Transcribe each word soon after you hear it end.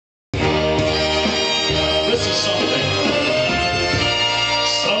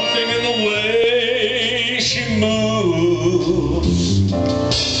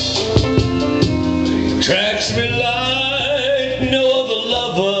Tracks me like no other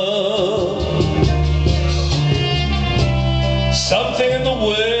lover. Something in the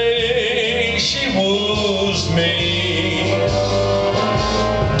way she woos me.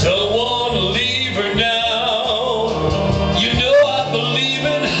 Don't want to leave her now. You know I believe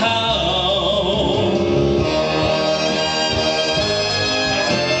in how.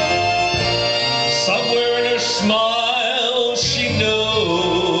 Somewhere in her smile she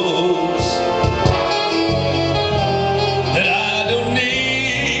knows that I don't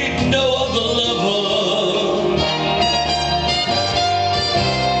need no other lover.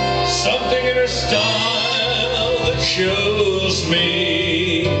 Something in her style that shows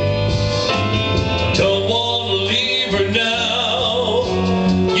me. Don't want to leave her now.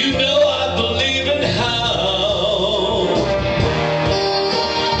 You know I believe in how.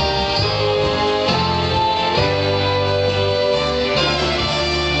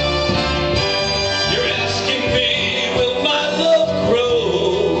 You're asking me, will my love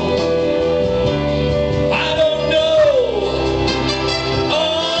grow? I don't know.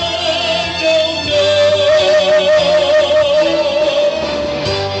 I don't know.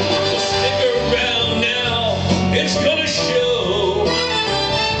 Stick around now, it's gonna show.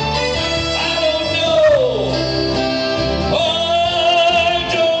 I don't know. I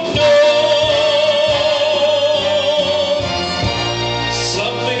don't know.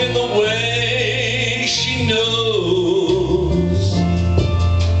 Something in the way she knows.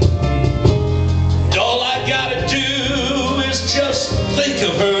 And all I gotta do is just think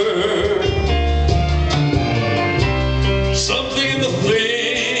of her. Something in the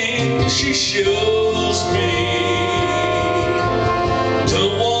things she shows me.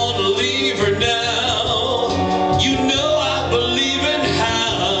 Don't want to leave her now. You know I believe in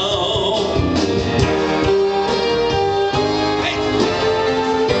how. Hey,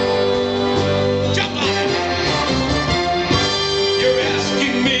 jump on it. You're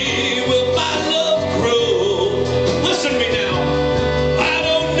asking me, will my love grow? Listen to me now. I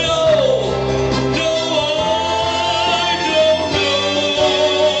don't know. No, I don't know.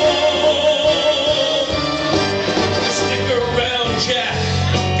 Stick around, Jack.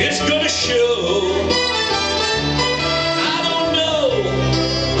 It's gonna show.